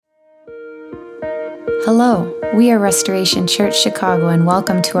Hello, we are Restoration Church Chicago and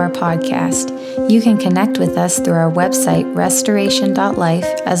welcome to our podcast. You can connect with us through our website, restoration.life,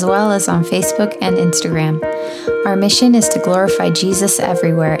 as well as on Facebook and Instagram. Our mission is to glorify Jesus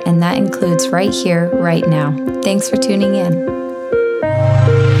everywhere, and that includes right here, right now. Thanks for tuning in.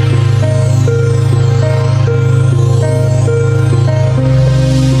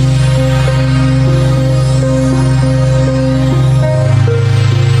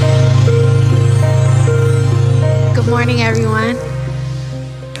 Good morning, everyone.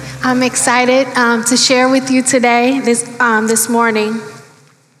 I'm excited to share with you today, this morning.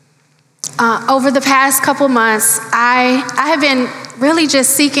 Over the past couple months, I have been really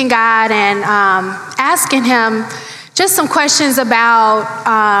just seeking God and asking Him just some questions about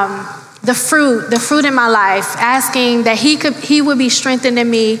the fruit in my life, asking that He would be strengthened in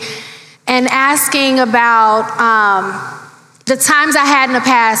me, and asking about the times I had in the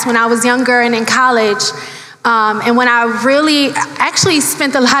past when I was younger and in college. And when I really actually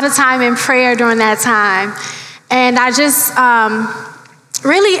spent a lot of time in prayer during that time. And I just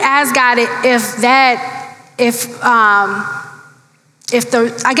really asked God if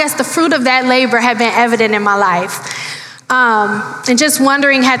the fruit of that labor had been evident in my life. And just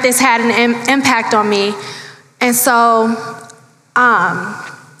wondering, had this had an impact on me? And so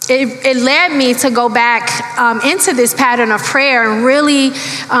it led me to go back into this pattern of prayer and really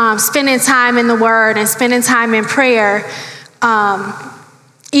spending time in the Word and spending time in prayer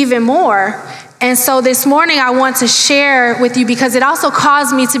even more. And so this morning I want to share with you, because it also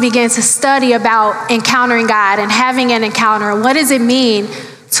caused me to begin to study about encountering God and having an encounter. What does it mean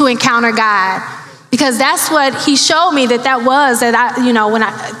to encounter God? Because that's what He showed me that was, that I,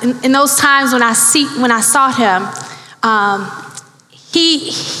 in those times when I sought Him,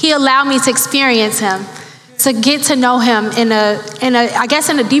 He allowed me to experience Him, to get to know Him in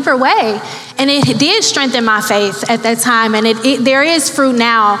a deeper way. And it did strengthen my faith at that time. And there is fruit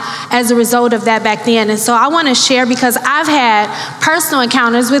now as a result of that back then. And so I want to share, because I've had personal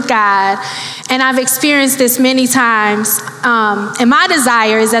encounters with God, and I've experienced this many times. And my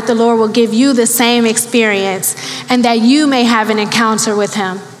desire is that the Lord will give you the same experience, and that you may have an encounter with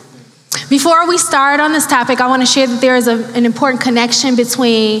Him. Before we start on this topic, I want to share that there is an important connection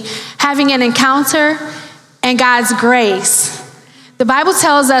between having an encounter and God's grace. The Bible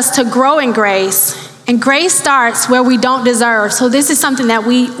tells us to grow in grace, and grace starts where we don't deserve. So this is something that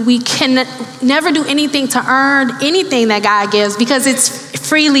we can never do anything to earn anything that God gives, because it's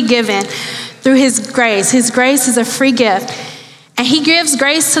freely given through His grace. His grace is a free gift. And He gives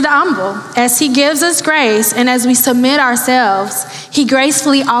grace to the humble. As He gives us grace and as we submit ourselves, He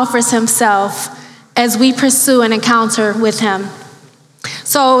gracefully offers Himself as we pursue an encounter with Him.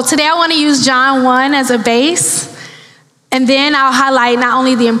 So today I want to use John 1 as a base, and then I'll highlight not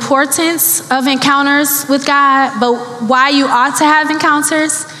only the importance of encounters with God, but why you ought to have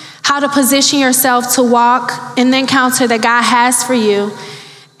encounters, how to position yourself to walk in the encounter that God has for you,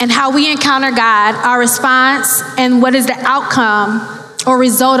 and how we encounter God, our response, and what is the outcome or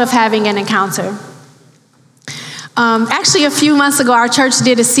result of having an encounter. Actually, a few months ago, our church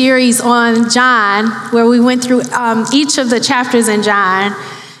did a series on John, where we went through each of the chapters in John.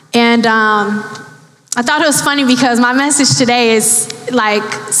 And I thought it was funny, because my message today is like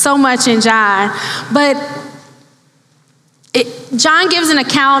so much in John. But John gives an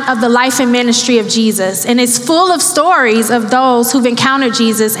account of the life and ministry of Jesus, and it's full of stories of those who've encountered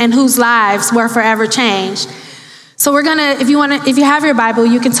Jesus and whose lives were forever changed. So we're gonna, if you have your Bible,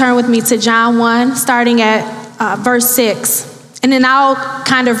 you can turn with me to John 1, starting at verse 6, and then I'll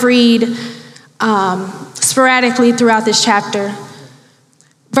kind of read sporadically throughout this chapter.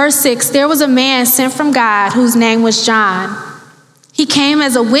 Verse 6: there was a man sent from God whose name was John. He came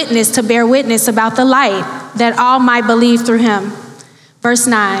as a witness to bear witness about the light, that all might believe through him. Verse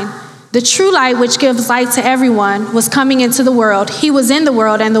 9: the true light, which gives light to everyone, was coming into the world. He was in the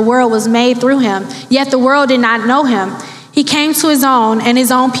world, and the world was made through him, yet the world did not know him. He came to his own, and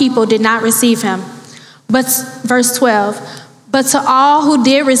his own people did not receive him. But verse 12: but to all who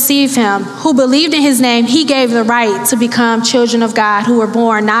did receive him, who believed in his name, he gave the right to become children of God, who were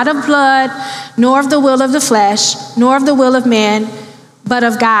born not of blood, nor of the will of the flesh, nor of the will of man, but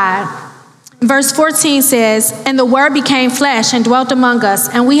of God. Verse 14 says, and the Word became flesh and dwelt among us,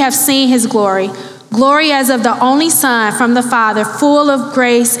 and we have seen his glory, glory as of the only Son from the Father, full of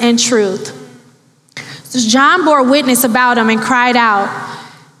grace and truth. So John bore witness about him and cried out,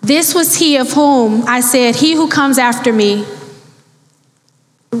 this was he of whom I said, he who comes after me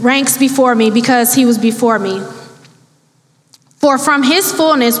ranks before me, because he was before me. For from his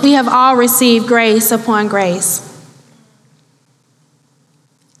fullness we have all received grace upon grace.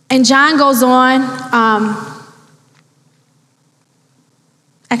 And John goes on,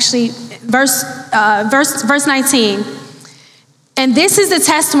 verse 19. And this is the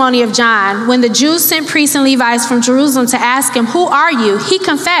testimony of John. When the Jews sent priests and Levites from Jerusalem to ask him, "Who are you?" he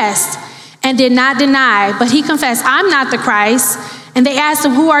confessed and did not deny, but he confessed, "I'm not the Christ." And they asked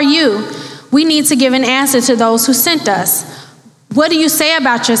him, "Who are you?" "We need to give an answer to those who sent us. What do you say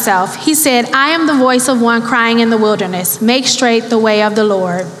about yourself?" He said, "I am the voice of one crying in the wilderness, make straight the way of the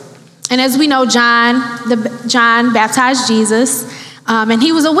Lord." And as we know, John baptized Jesus, and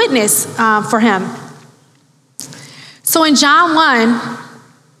he was a witness for him. So in John 1,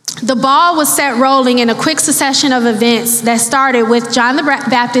 the ball was set rolling in a quick succession of events that started with John the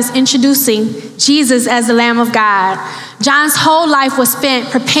Baptist introducing Jesus as the Lamb of God. John's whole life was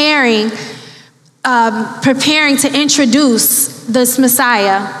spent preparing to introduce this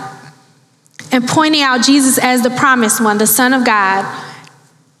Messiah and pointing out Jesus as the promised one, the Son of God.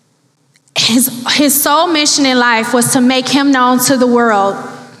 His sole mission in life was to make him known to the world.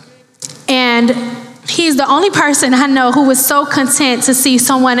 And he's the only person I know who was so content to see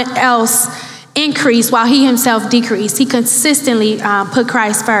someone else increase while he himself decreased. He consistently put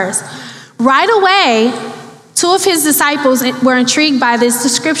Christ first. Right away, two of his disciples were intrigued by this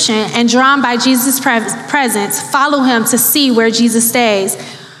description and drawn by Jesus' presence, follow him to see where Jesus stays.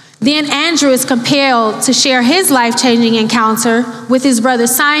 Then Andrew is compelled to share his life-changing encounter with his brother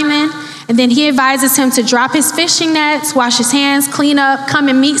Simon, and then he advises him to drop his fishing nets, wash his hands, clean up, come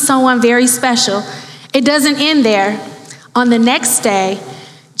and meet someone very special. It doesn't end there. On the next day,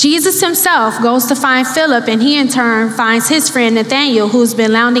 Jesus himself goes to find Philip, and he in turn finds his friend Nathanael, who's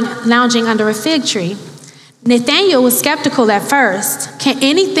been lounging under a fig tree. Nathanael was skeptical at first. Can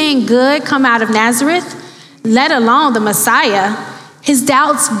anything good come out of Nazareth, let alone the Messiah? His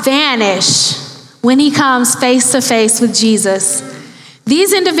doubts vanish when he comes face to face with Jesus.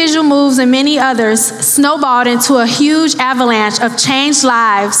 These individual moves and many others snowballed into a huge avalanche of changed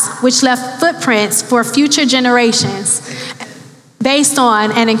lives, which left footprints for future generations based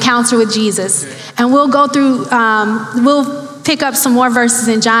on an encounter with Jesus. And we'll go through, we'll pick up some more verses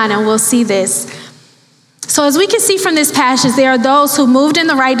in John and we'll see this. So as we can see from this passage, there are those who moved in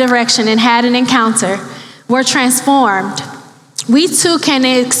the right direction and had an encounter, were transformed. We too can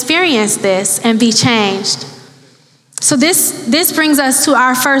experience this and be changed. So this brings us to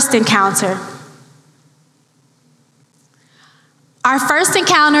our first encounter. Our first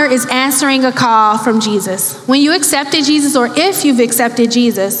encounter is answering a call from Jesus. When you accepted Jesus, or if you've accepted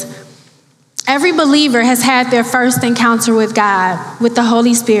Jesus, every believer has had their first encounter with God, with the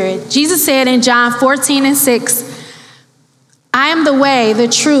Holy Spirit. Jesus said in John 14:6, "I am the way, the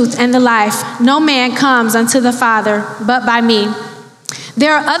truth, and the life. No man comes unto the Father but by me."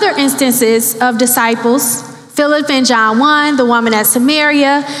 There are other instances of disciples, Philip in John 1, the woman at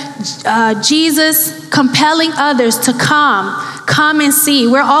Samaria, Jesus compelling others to come and see.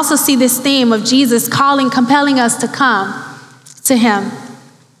 We'll also see this theme of Jesus compelling us to come to him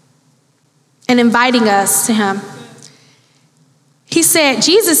and inviting us to him.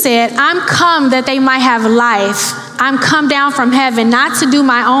 Jesus said, "I'm come that they might have life. I'm come down from heaven not to do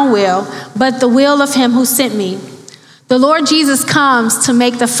my own will, but the will of him who sent me." The Lord Jesus comes to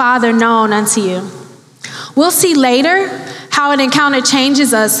make the Father known unto you. We'll see later how an encounter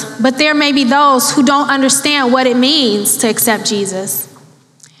changes us, but there may be those who don't understand what it means to accept Jesus.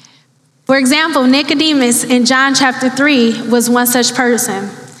 For example, Nicodemus in John chapter 3 was one such person.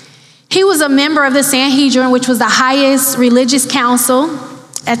 He was a member of the Sanhedrin, which was the highest religious council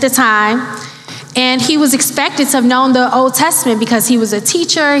at the time, and he was expected to have known the Old Testament because he was a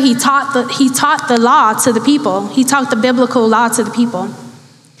teacher. He taught the law to the people. He taught the biblical law to the people.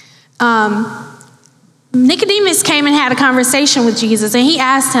 Nicodemus came and had a conversation with Jesus, and he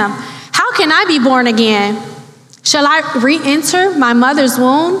asked him, "How can I be born again? Shall I re-enter my mother's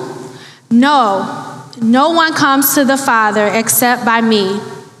womb?" No one comes to the Father except by me,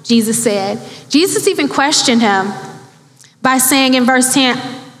 Jesus said. Jesus even questioned him by saying in verse 10,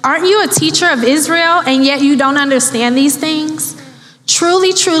 "Aren't you a teacher of Israel, and yet you don't understand these things?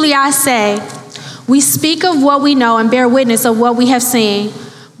 Truly, truly, I say, we speak of what we know and bear witness of what we have seen,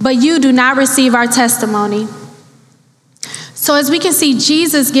 but you do not receive our testimony." So as we can see,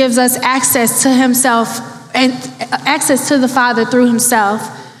 Jesus gives us access to himself and access to the Father through himself.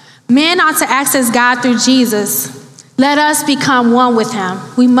 Men ought to access God through Jesus. Let us become one with him.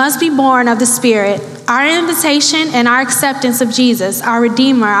 We must be born of the Spirit. Our invitation and our acceptance of Jesus, our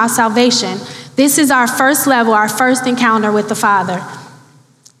Redeemer, our salvation, this is our first level, our first encounter with the Father.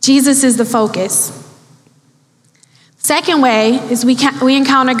 Jesus is the focus. Second way is we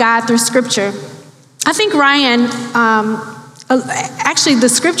encounter God through Scripture. I think Ryan actually the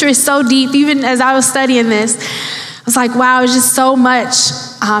scripture is so deep. Even as I was studying this, I was like, wow, it's just so much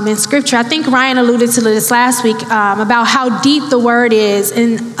in scripture. I think Ryan alluded to this last week about how deep the word is.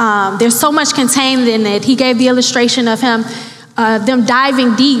 And there's so much contained in it. He gave the illustration of them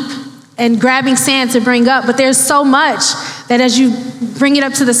diving deep and grabbing sand to bring up. But there's so much that as you bring it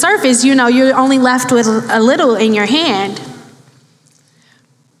up to the surface, you're only left with a little in your hand.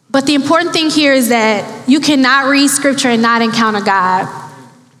 But the important thing here is that you cannot read scripture and not encounter God.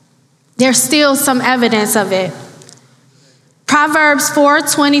 There's still some evidence of it. Proverbs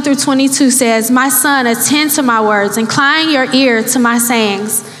 4:20 through 22 says, "My son, attend to my words, incline your ear to my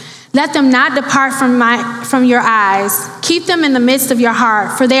sayings. Let them not depart from your eyes. Keep them in the midst of your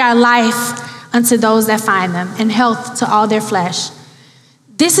heart, for they are life unto those that find them, and health to all their flesh."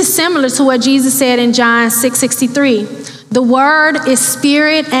 This is similar to what Jesus said in John 6:63. The word is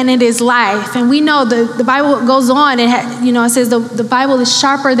spirit and it is life. And we know the Bible goes on, it says the Bible is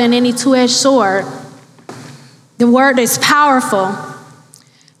sharper than any two-edged sword. The word is powerful.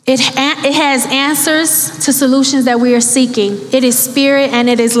 It has answers to solutions that we are seeking. It is spirit and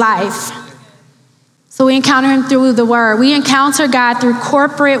it is life. So we encounter him through the word. We encounter God through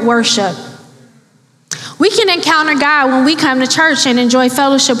corporate worship. We can encounter God when we come to church and enjoy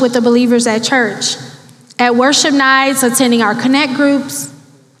fellowship with the believers at church, at worship nights, attending our connect groups.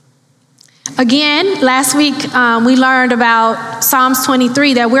 Again, last week we learned about Psalms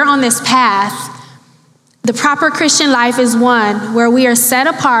 23, that we're on this path. The proper Christian life is one where we are set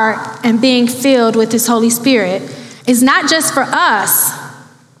apart and being filled with his Holy Spirit. It's not just for us.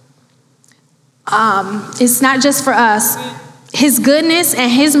 His goodness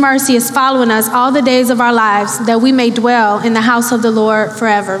and his mercy is following us all the days of our lives, that we may dwell in the house of the Lord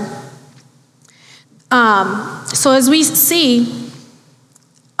forever. So as we see,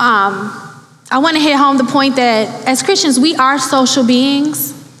 I want to hit home the point that as Christians, we are social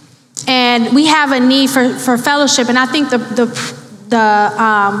beings. And we have a need for fellowship. And I think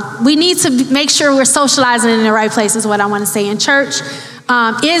we need to make sure we're socializing in the right place is what I want to say. And church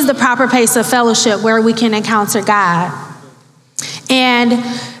is the proper place of fellowship where we can encounter God. And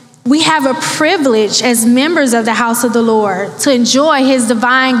we have a privilege as members of the house of the Lord to enjoy his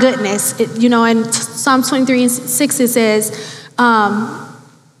divine goodness. In Psalm 23:6 it says,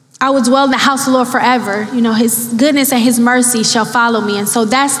 I will dwell in the house of the Lord forever. His goodness and his mercy shall follow me. And so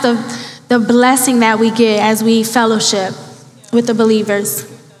that's the blessing that we get as we fellowship with the believers.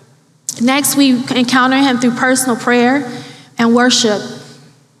 Next, we encounter him through personal prayer and worship.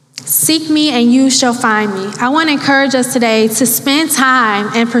 Seek me and you shall find me. I want to encourage us today to spend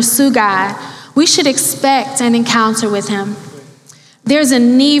time and pursue God. We should expect an encounter with him. There's a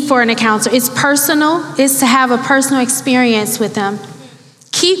need for an encounter. It's personal. It's to have a personal experience with him.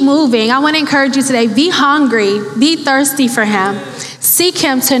 Keep moving. I want to encourage you today, be hungry, be thirsty for him. Seek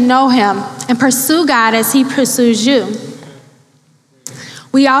him to know him and pursue God as he pursues you.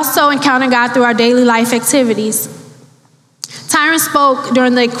 We also encounter God through our daily life activities. Tyron spoke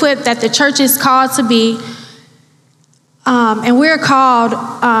during the equip that the church is called to be, and we're called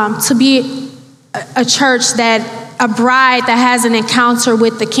to be a church a bride that has an encounter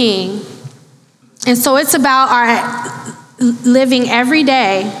with the King. And so it's about our living every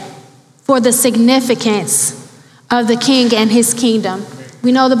day for the significance of the King and his kingdom.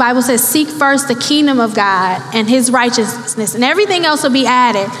 We know the Bible says, seek first the kingdom of God and his righteousness, and everything else will be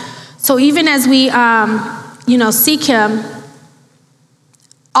added. So even as we, seek him,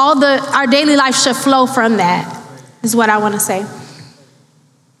 our daily life should flow from that, is what I want to say.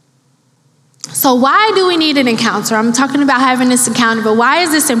 So why do we need an encounter? I'm talking about having this encounter, but why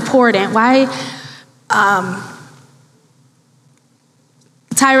is this important? Why?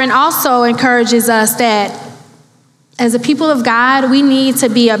 Tyron also encourages us that as a people of God, we need to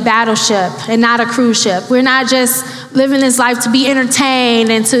be a battleship and not a cruise ship. We're not just living this life to be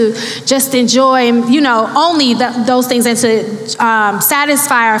entertained and to just enjoy, only those things and to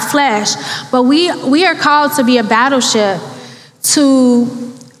satisfy our flesh. But we are called to be a battleship.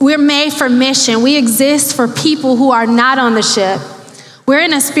 We're made for mission. We exist for people who are not on the ship. We're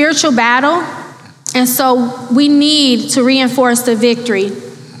in a spiritual battle, and so we need to reinforce the victory.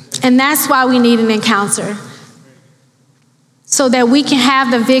 And that's why we need an encounter, so that we can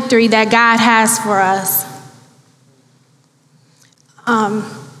have the victory that God has for us.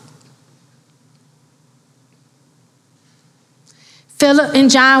 Philip in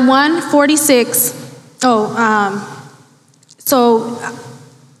John 1:46.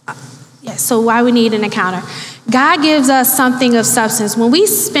 So why we need an encounter? God gives us something of substance. When we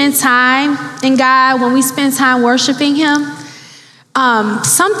spend time in God, when we spend time worshiping him,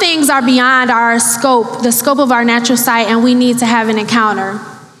 some things are beyond our scope, the scope of our natural sight, and we need to have an encounter.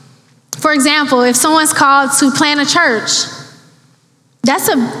 For example, if someone's called to plant a church, that's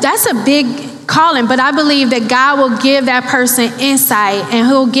a big calling, but I believe that God will give that person insight, and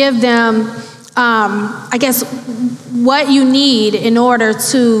he'll give them, what you need in order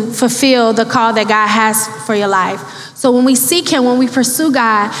to fulfill the call that God has for your life. So when we seek him, when we pursue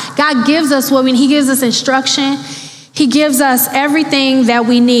God, God gives us what we need. He gives us instruction. He gives us everything that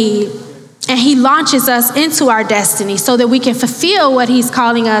we need, and he launches us into our destiny so that we can fulfill what he's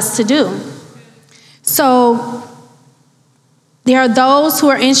calling us to do. So there are those who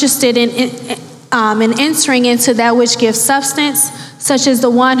are interested in entering into that which gives substance, such as the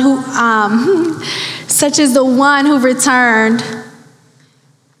one who returned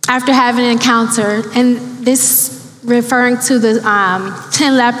after having an encounter. And this referring to the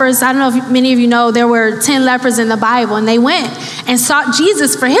 10 lepers. I don't know if many of you know there were 10 lepers in the Bible, and they went and sought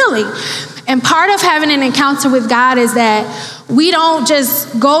Jesus for healing. And part of having an encounter with God is that we don't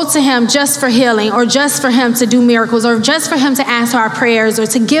just go to him just for healing, or just for him to do miracles, or just for him to answer our prayers, or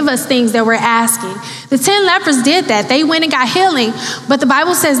to give us things that we're asking. The 10 lepers did that. They went and got healing, but the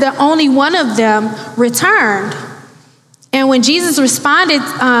Bible says that only one of them returned. And when Jesus responded,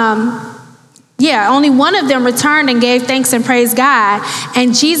 only one of them returned and gave thanks and praised God.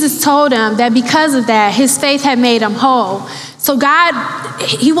 And Jesus told him that because of that, his faith had made him whole. So God,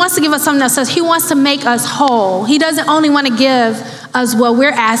 he wants to give us something else. He wants to make us whole. He doesn't only want to give us what we're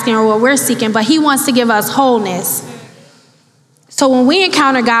asking or what we're seeking, but he wants to give us wholeness. So when we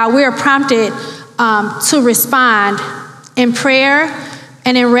encounter God, we are prompted to respond in prayer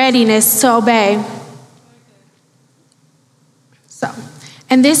and in readiness to obey.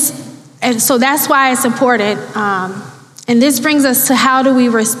 So that's why it's important. And this brings us to, how do we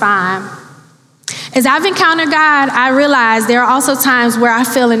respond? As I've encountered God, I realize there are also times where I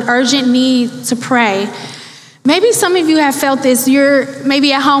feel an urgent need to pray. Maybe some of you have felt this. You're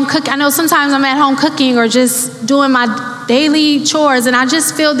maybe at home cooking. I know sometimes I'm at home cooking or just doing my daily chores, and I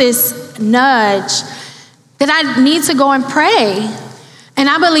just feel this nudge that I need to go and pray. And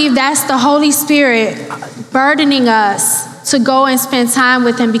I believe that's the Holy Spirit burdening us to go and spend time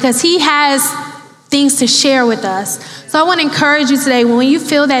with him, because he has things to share with us. So I want to encourage you today, when you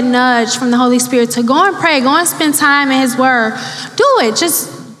feel that nudge from the Holy Spirit, to go and pray, go and spend time in his word. Do it. Just,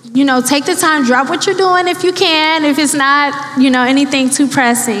 take the time, drop what you're doing if you can, if it's not, anything too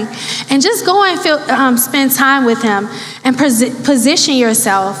pressing. And just go and spend time with him and position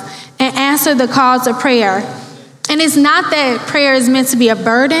yourself and answer the calls of prayer. And it's not that prayer is meant to be a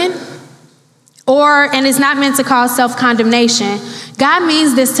burden, and it's not meant to cause self-condemnation. God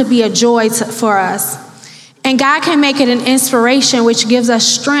means this to be a joy for us. And God can make it an inspiration, which gives us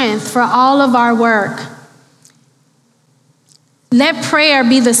strength for all of our work. Let prayer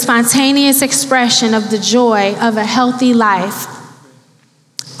be the spontaneous expression of the joy of a healthy life.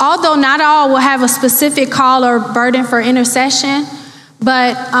 Although not all will have a specific call or burden for intercession,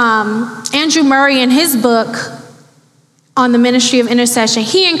 but Andrew Murray, in his book on the ministry of intercession,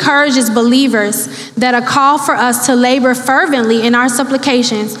 he encourages believers that a call for us to labor fervently in our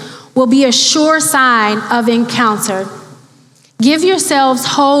supplications will be a sure sign of encounter. Give yourselves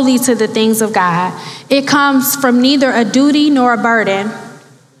wholly to the things of God. It comes from neither a duty nor a burden.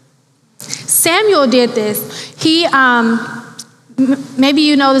 Samuel did this. Maybe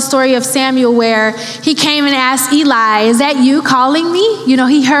you know the story of Samuel, where he came and asked Eli, "Is that you calling me?"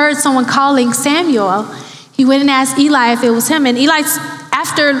 He heard someone calling Samuel. He went and asked Eli if it was him. And Eli,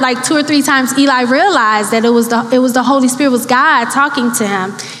 after like 2 or 3 times, Eli realized that it was the Holy Spirit, was God talking to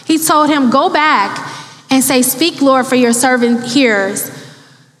him. He told him, "Go back and say, 'Speak, Lord, for your servant hears.'"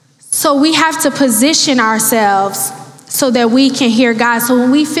 So we have to position ourselves so that we can hear God. So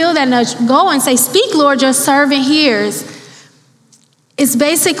when we feel that nudge, go and say, "Speak, Lord, your servant hears." It's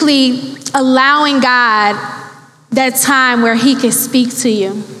basically allowing God that time where he can speak to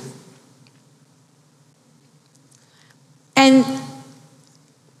you. And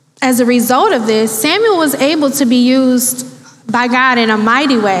as a result of this, Samuel was able to be used by God in a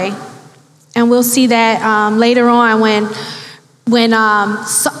mighty way. And we'll see that later on when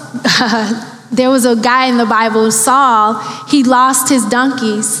there was a guy in the Bible, Saul. He lost his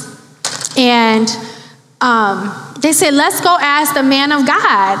donkeys. And they said, "Let's go ask the man of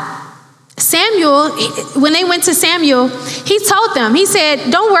God." Samuel, when they went to Samuel, he told them, he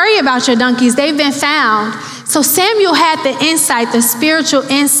said, "Don't worry about your donkeys. They've been found." So Samuel had the insight, the spiritual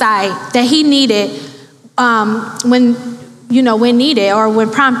insight that he needed when needed or when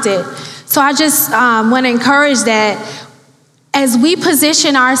prompted. So I just want to encourage that as we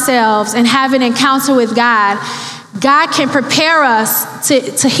position ourselves and have an encounter with God, God can prepare us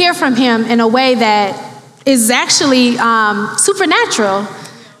to hear from him in a way that is actually supernatural.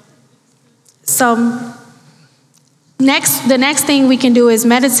 So the next thing we can do is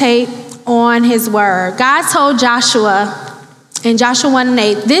meditate on his word. God told Joshua in Joshua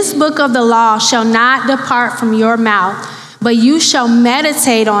 1:8, "This book of the law shall not depart from your mouth, but you shall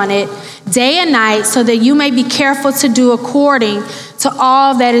meditate on it day and night, so that you may be careful to do according to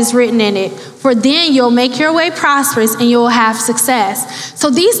all that is written in it. For then you'll make your way prosperous and you'll have success." So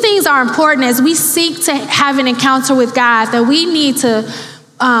these things are important as we seek to have an encounter with God, that we need to,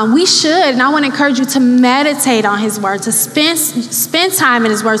 we should, and I want to encourage you to meditate on his word, to spend time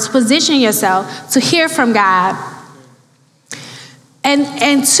in his word, to position yourself to hear from God.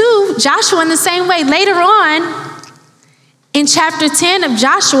 And two, Joshua in the same way, later on, in chapter 10 of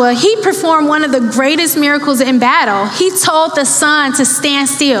Joshua, he performed one of the greatest miracles in battle. He told the sun to stand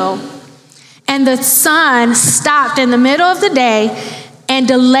still, and the sun stopped in the middle of the day and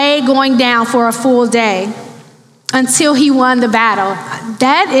delayed going down for a full day until he won the battle.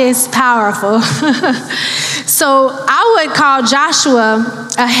 That is powerful. So I would call Joshua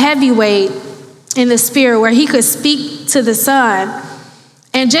a heavyweight in the spirit, where he could speak to the sun.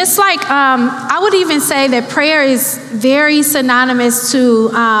 And just like, I would even say that prayer is very synonymous to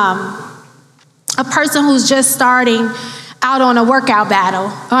a person who's just starting out on a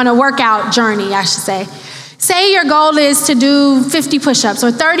workout journey, I should say. Say your goal is to do 50 push-ups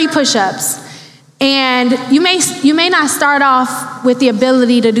or 30 push-ups. And you may not start off with the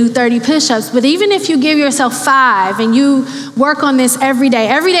ability to do 30 push-ups, but even if you give yourself 5 and you work on this every day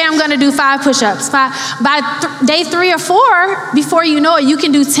I'm going to do 5 push-ups. By day 3 or 4, before you know it, you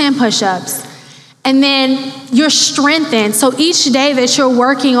can do 10 push-ups. And then you're strengthened. So each day that you're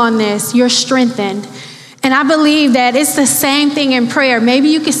working on this, you're strengthened. And I believe that it's the same thing in prayer. Maybe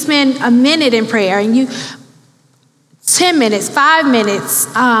you can spend a minute in prayer, and 10 minutes, 5 minutes.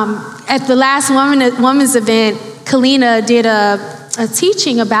 At the last women's event, Kalina did a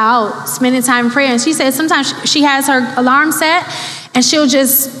teaching about spending time in prayer. And she said sometimes she has her alarm set, and she'll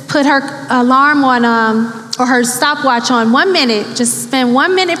just put her alarm on or her stopwatch on 1 minute, just spend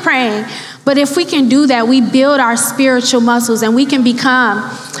 1 minute praying. But if we can do that, we build our spiritual muscles, and we can become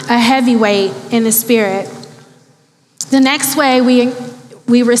a heavyweight in the spirit. The next way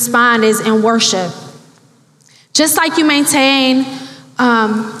we respond is in worship. Just like you maintain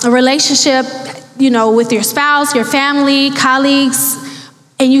a relationship, with your spouse, your family, colleagues,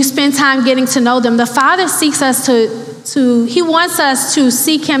 and you spend time getting to know them, the Father seeks us he wants us to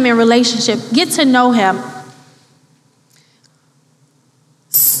seek him in relationship, get to know him.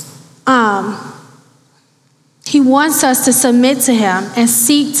 He wants us to submit to him and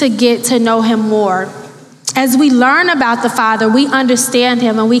seek to get to know him more. As we learn about the Father, we understand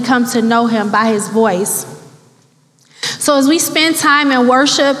him and we come to know him by his voice. So as we spend time in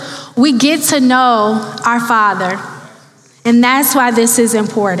worship, we get to know our Father. And that's why this is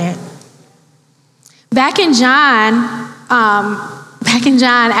important. Back in John,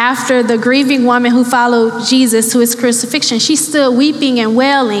 after the grieving woman who followed Jesus to his crucifixion, she stood weeping and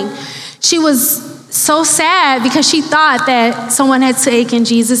wailing. She was so sad because she thought that someone had taken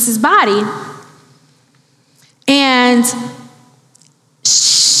Jesus' body. And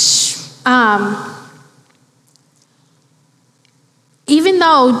even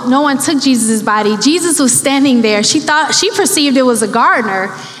though no one took Jesus' body, Jesus was standing there. She perceived it was a gardener.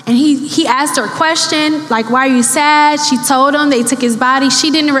 And he asked her a question, like, "Why are you sad?" She told him they took his body.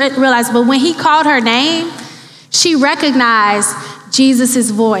 She didn't realize, but when he called her name, she recognized Jesus'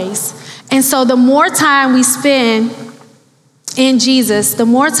 voice. And so the more time we spend in Jesus, the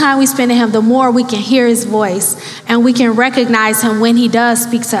more time we spend in him, the more we can hear his voice and we can recognize him when he does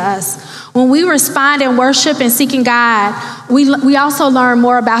speak to us. When we respond in worship and seeking God, we also learn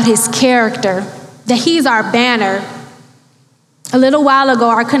more about his character, that he's our banner. A little while ago,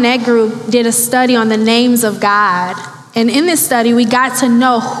 our Connect group did a study on the names of God. And in this study, we got to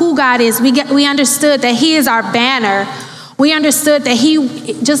know who God is. We understood that he is our banner. We understood that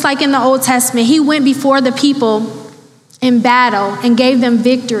he, just like in the Old Testament, he went before the people in battle and gave them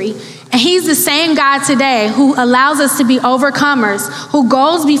victory. And he's the same God today who allows us to be overcomers, who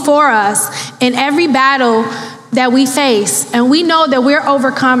goes before us in every battle that we face. And we know that we're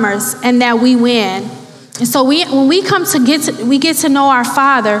overcomers and that we win. And so when we get to know our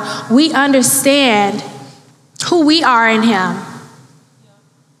Father, we understand who we are in him.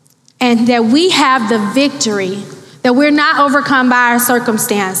 And that we have the victory, that we're not overcome by our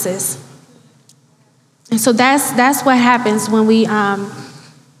circumstances. And so that's what happens when we,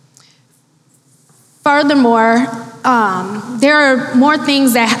 furthermore, there are more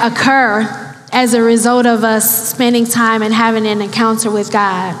things that occur as a result of us spending time and having an encounter with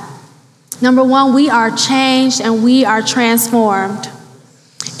God. Number one, we are changed and we are transformed.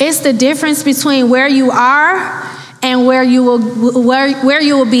 It's the difference between where you are and where you will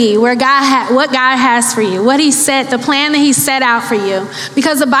be, what God has for you, the plan that he set out for you.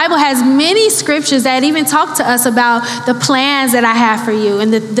 Because the Bible has many scriptures that even talk to us about the plans that I have for you.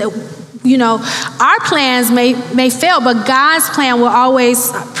 And our plans may fail, but God's plan will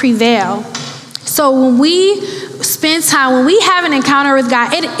always prevail. So when we spend time, when we have an encounter with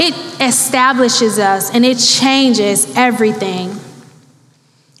God, it establishes us and it changes everything.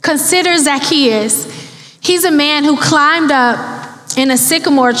 Consider Zacchaeus. He's a man who climbed up in a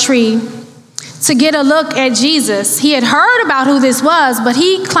sycamore tree to get a look at Jesus. He had heard about who this was, but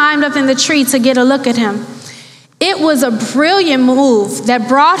he climbed up in the tree to get a look at him. It was a brilliant move that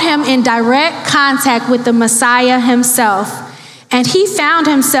brought him in direct contact with the Messiah himself. And he found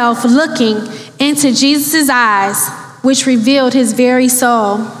himself looking into Jesus' eyes, which revealed his very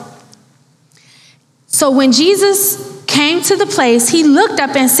soul. So when Jesus came to the place, he looked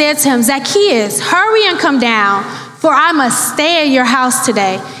up and said to him, Zacchaeus, hurry and come down, for I must stay at your house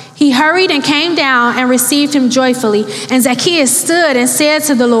today. He hurried and came down and received him joyfully. And Zacchaeus stood and said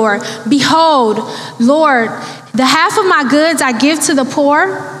to the Lord, Behold, Lord, the half of my goods I give to the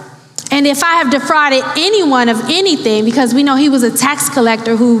poor. And if I have defrauded anyone of anything, because we know he was a tax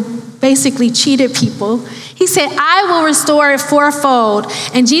collector who basically cheated people, he said, I will restore it fourfold.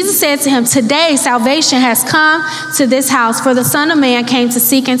 And Jesus said to him, today salvation has come to this house, for the Son of Man came to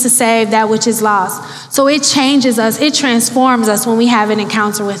seek and to save that which is lost. So it changes us. It transforms us when we have an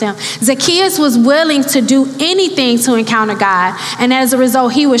encounter with him. Zacchaeus was willing to do anything to encounter God. And as a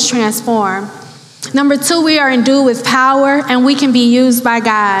result, he was transformed. Number two, we are endued with power and we can be used by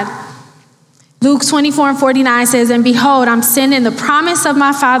God. Luke 24:49 says, and behold, I'm sending the promise of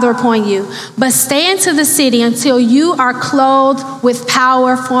my Father upon you, but stay into the city until you are clothed with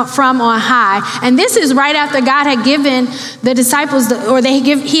power from on high. And this is right after God had given the disciples,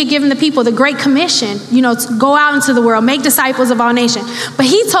 he had given the people the Great Commission, to go out into the world, make disciples of all nations. But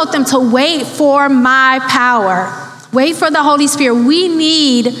he told them to wait for my power. Wait for the Holy Spirit. We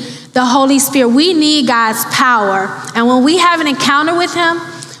need the Holy Spirit. We need God's power. And when we have an encounter with him,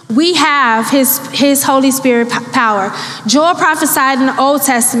 we have his Holy Spirit power. Joel prophesied in the Old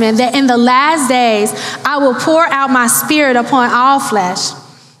Testament that in the last days, I will pour out my spirit upon all flesh.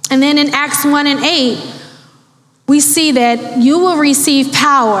 And then in Acts 1:8, we see that you will receive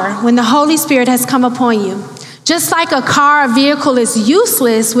power when the Holy Spirit has come upon you. Just like a car, a vehicle is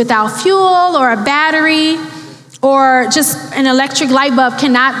useless without fuel or a battery, or just an electric light bulb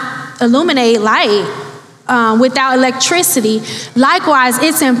cannot illuminate light. Without electricity. Likewise,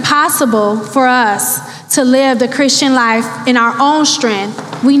 it's impossible for us to live the Christian life in our own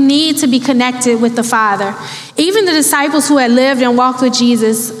strength. We need to be connected with the Father. Even the disciples who had lived and walked with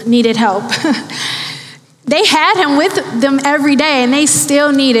Jesus needed help. They had him with them every day, and they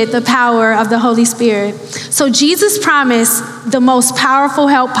still needed the power of the Holy Spirit. So Jesus promised the most powerful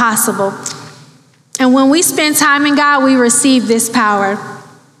help possible. And when we spend time in God, we receive this power.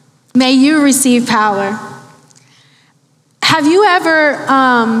 May you receive power. Have you ever,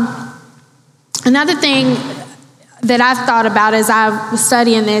 another thing that I've thought about as I was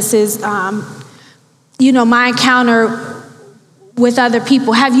studying this is, my encounter with other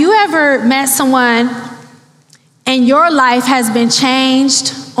people. Have you ever met someone and your life has been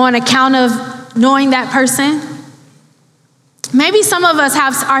changed on account of knowing that person? Maybe some of us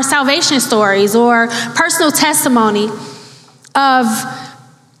have our salvation stories or personal testimony of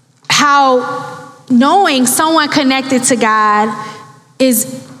how knowing someone connected to God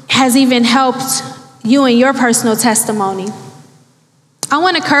has even helped you in your personal testimony. I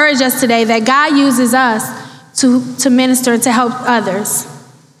want to encourage us today that God uses us to minister and to help others.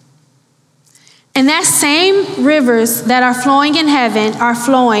 And that same rivers that are flowing in heaven are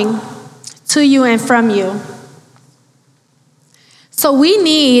flowing to you and from you. So we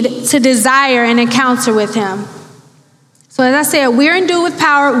need to desire an encounter with him. So as I said, we're endued with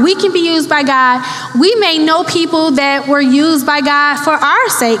power. We can be used by God. We may know people that were used by God for our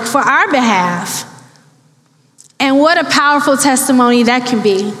sake, for our behalf. And what a powerful testimony that can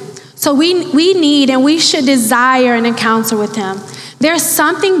be. So we need and we should desire an encounter with him. There's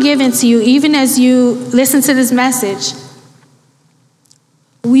something given to you even as you listen to this message.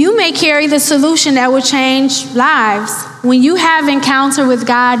 You may carry the solution that will change lives. When you have encounter with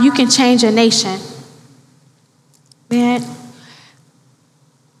God, you can change a nation. Man,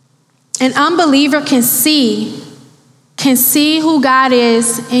 an unbeliever can see who God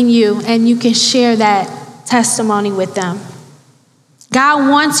is in you, and you can share that testimony with them. God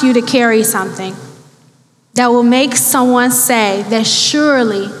wants you to carry something that will make someone say that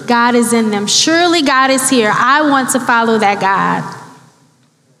surely God is in them. Surely God is here. I want to follow that God.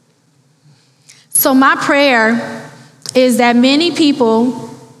 So my prayer is that many people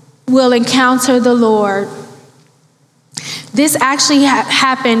will encounter the Lord. This actually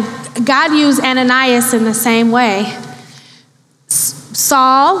happened. God used Ananias in the same way.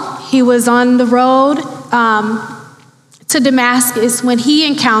 Saul, he was on the road to Damascus when he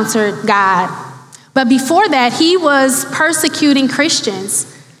encountered God. But before that, he was persecuting Christians.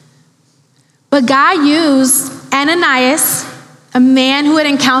 But God used Ananias, a man who had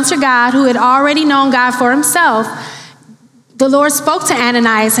encountered God, who had already known God for himself. The Lord spoke to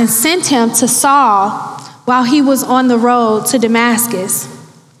Ananias and sent him to Saul while he was on the road to Damascus.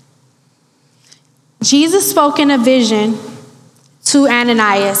 Jesus spoke in a vision to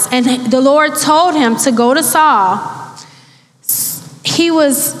Ananias, and the Lord told him to go to Saul.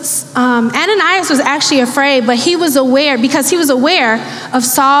 Ananias was actually afraid, but he was aware, because he was aware of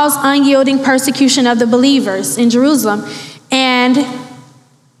Saul's unyielding persecution of the believers in Jerusalem. And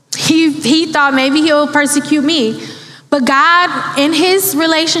he thought maybe he'll persecute me. But God, in his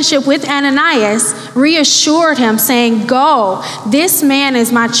relationship with Ananias, reassured him, saying, go, this man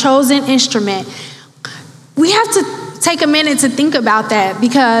is my chosen instrument. We have to take a minute to think about that,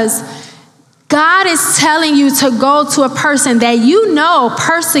 because God is telling you to go to a person that you know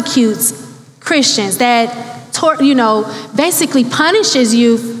persecutes Christians, that basically punishes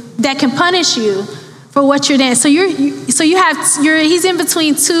you, that can punish you for what you're doing. So he's in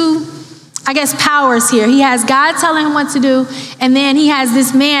between two, I guess, powers here. He has God telling him what to do, and then he has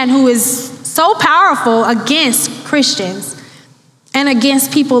this man who is so powerful against Christians and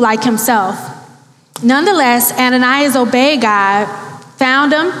against people like himself. Nonetheless, Ananias obeyed God,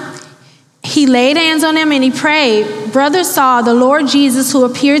 found him. He laid hands on him and he prayed, Brother Saul, the Lord Jesus, who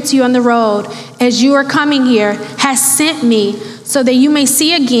appeared to you on the road as you are coming here, has sent me so that you may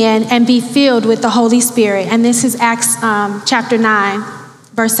see again and be filled with the Holy Spirit. And this is Acts chapter 9,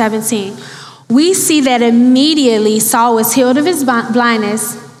 verse 17. We see that immediately Saul was healed of his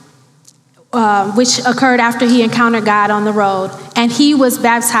blindness, which occurred after he encountered God on the road, and he was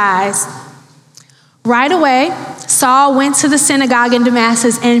baptized. Right away, Saul went to the synagogue in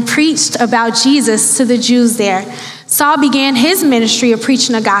Damascus and preached about Jesus to the Jews there. Saul began his ministry of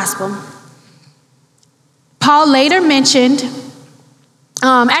preaching the gospel. Paul later mentioned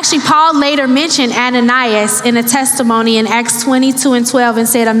Ananias in a testimony in Acts 22 and 12 and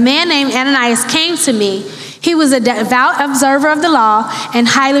said, a man named Ananias came to me. He was a devout observer of the law and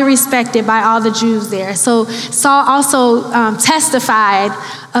highly respected by all the Jews there. So Saul also testified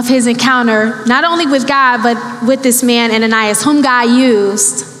of his encounter, not only with God, but with this man Ananias, whom God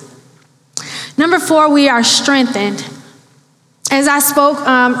used. Number 4, we are strengthened. As I spoke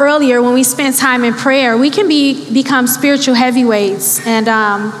earlier, when we spend time in prayer, we can become spiritual heavyweights. And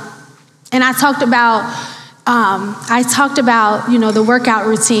I talked about the workout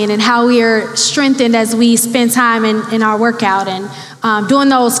routine and how we are strengthened as we spend time in our workout and doing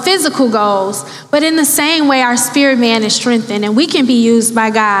those physical goals. But in the same way, our spirit man is strengthened, and we can be used by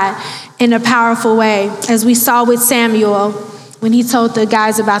God in a powerful way, as we saw with Samuel when he told the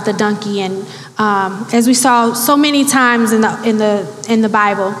guys about the donkey, and as we saw so many times in the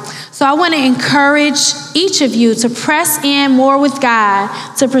Bible. So I want to encourage each of you to press in more with God,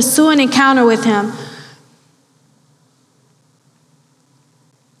 to pursue an encounter with him.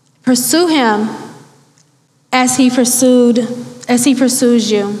 Pursue him as he pursues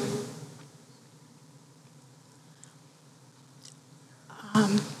you.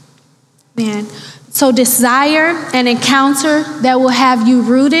 So desire an encounter that will have you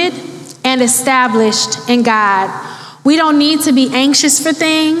rooted and established in God. We don't need to be anxious for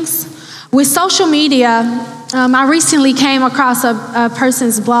things. With social media, I recently came across a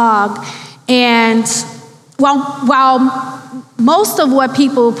person's blog, and while most of what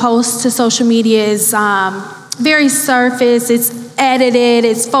people post to social media is very surface, it's edited,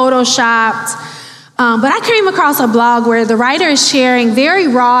 it's photoshopped. But I came across a blog where the writer is sharing very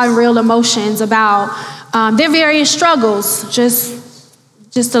raw and real emotions about their various struggles,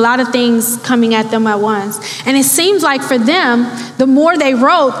 just a lot of things coming at them at once. And it seems like for them, the more they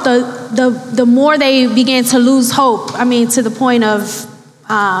wrote, the more they began to lose hope. I mean, to the point of,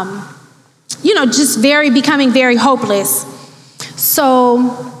 just becoming very hopeless.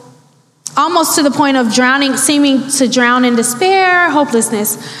 So almost to the point of seeming to drown in despair,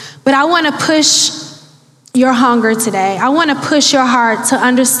 hopelessness. But I want to push your hunger today. I want to push your heart to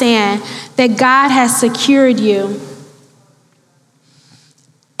understand that God has secured you.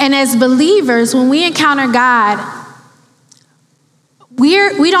 And as believers, when we encounter God,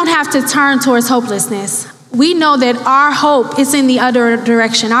 we don't have to turn towards hopelessness. We know that our hope is in the other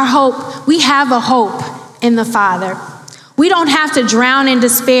direction. Our hope, we have a hope in the Father. We don't have to drown in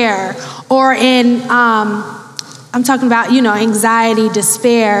despair or in, I'm talking about, anxiety,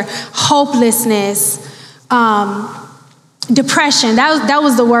 despair, hopelessness, depression. That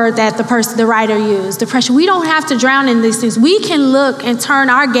was the word that the writer used, depression. We don't have to drown in these things. We can look and turn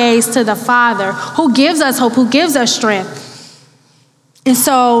our gaze to the Father who gives us hope, who gives us strength.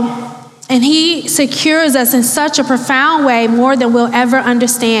 And he secures us in such a profound way, more than we'll ever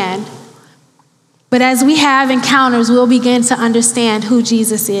understand. But as we have encounters, we'll begin to understand who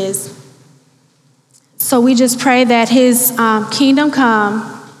Jesus is. So we just pray that his kingdom come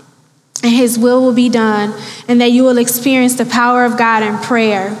and his will be done, and that you will experience the power of God in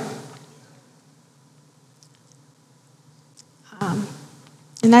prayer. And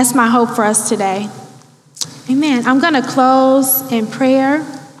that's my hope for us today. Amen. I'm going to close in prayer.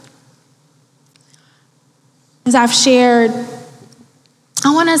 As I've shared,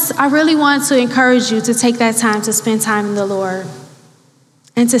 I really want to encourage you to take that time to spend time in the Lord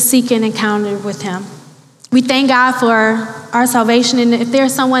and to seek an encounter with him. We thank God for our salvation. And if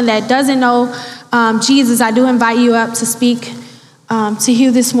there's someone that doesn't know Jesus, I do invite you up to speak to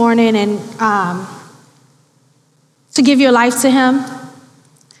Hugh this morning and to give your life to him.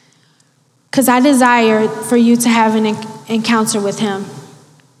 Because I desire for you to have an encounter with him.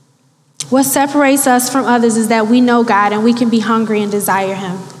 What separates us from others is that we know God and we can be hungry and desire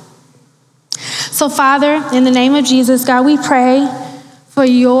him. So Father, in the name of Jesus, God, we pray for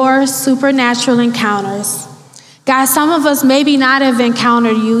your supernatural encounters. God, some of us maybe not have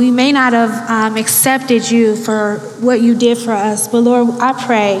encountered you. We may not have accepted you for what you did for us. But Lord, I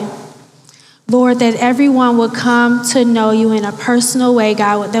pray, Lord, that everyone will come to know you in a personal way,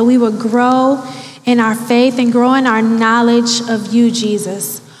 God, that we will grow in our faith and grow in our knowledge of you,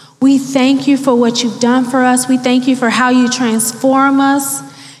 Jesus. We thank you for what you've done for us. We thank you for how you transform us,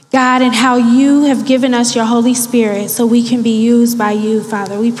 God, and how you have given us your Holy Spirit so we can be used by you,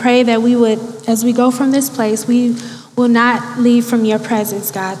 Father. We pray that we would, as we go from this place, we will not leave from your presence,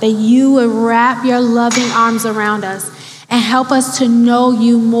 God, that you would wrap your loving arms around us and help us to know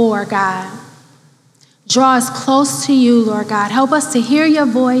you more, God. Draw us close to you, Lord God. Help us to hear your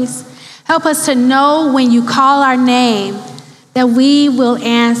voice. Help us to know when you call our name that we will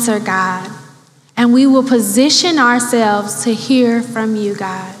answer, God, and we will position ourselves to hear from you,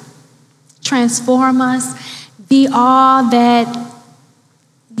 God. Transform us. Be all that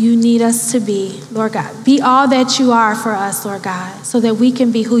you need us to be, Lord God. Be all that you are for us, Lord God, so that we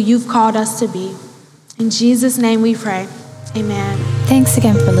can be who you've called us to be. In Jesus' name we pray. Amen. Thanks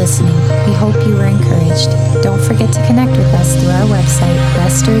again for listening. We hope you were encouraged. Don't forget to connect with us through our website,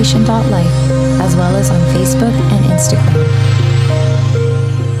 restoration.life, as well as on Facebook and Instagram.